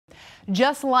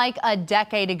Just like a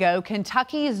decade ago,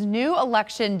 Kentucky's new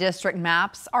election district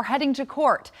maps are heading to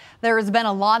court. There has been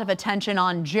a lot of attention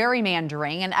on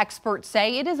gerrymandering, and experts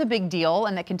say it is a big deal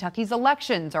and that Kentucky's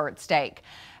elections are at stake.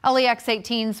 LEX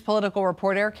 18's political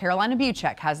reporter Carolina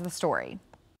Buchek has the story.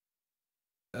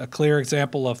 A clear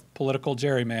example of political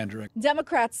gerrymandering.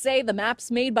 Democrats say the maps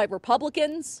made by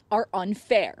Republicans are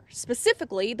unfair,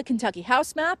 specifically the Kentucky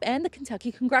House map and the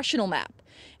Kentucky Congressional map.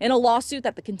 In a lawsuit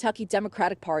that the Kentucky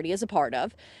Democratic Party is a part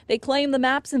of, they claim the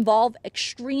maps involve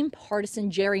extreme partisan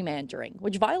gerrymandering,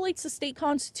 which violates the state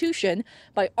constitution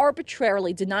by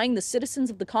arbitrarily denying the citizens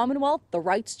of the Commonwealth the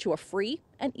rights to a free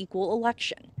and equal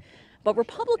election. But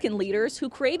Republican leaders who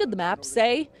created the maps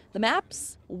say the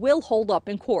maps will hold up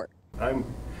in court. I'm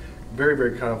very,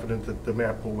 very confident that the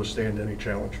map will withstand any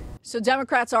challenge. So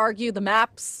Democrats argue the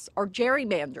maps are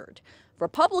gerrymandered.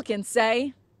 Republicans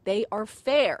say they are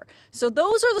fair. So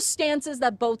those are the stances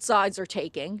that both sides are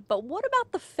taking. But what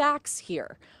about the facts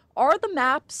here? Are the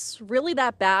maps really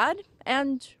that bad?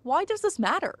 And why does this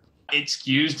matter? It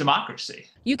skews democracy.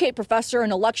 UK professor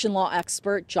and election law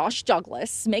expert Josh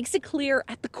Douglas makes it clear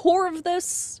at the core of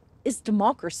this is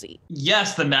democracy.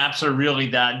 Yes, the maps are really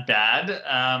that bad.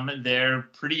 They're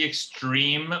pretty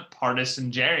extreme partisan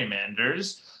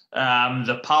gerrymanders.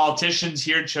 The politicians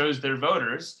here chose their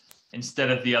voters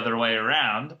instead of the other way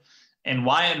around. And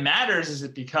why it matters is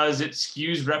because it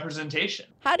skews representation.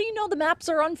 How do you know the maps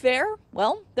are unfair?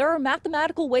 Well, there are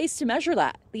mathematical ways to measure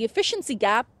that. The efficiency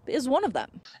gap is one of them.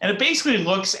 And it basically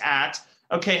looks at,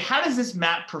 okay, how does this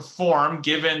map perform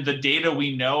given the data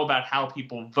we know about how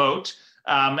people vote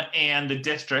and the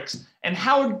districts, and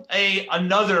how would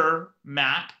another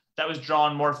map that was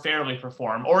drawn more fairly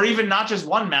perform? Or even not just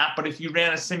one map, but if you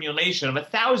ran a simulation of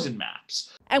 1,000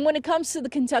 maps. And when it comes to the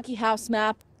Kentucky House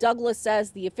map, Douglas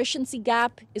says the efficiency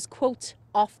gap is, quote,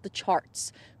 off the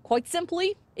charts. Quite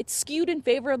simply, it's skewed in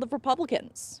favor of the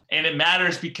Republicans. And it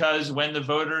matters because when the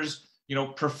voters,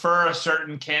 prefer a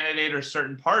certain candidate or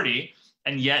certain party,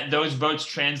 and yet those votes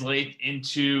translate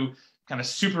into kind of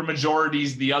super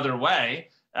majorities the other way,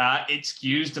 it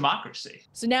skews democracy.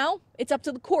 So now it's up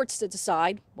to the courts to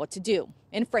decide what to do.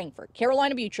 In Frankfort,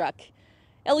 Carolina Buchek,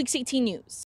 LEX 18 News.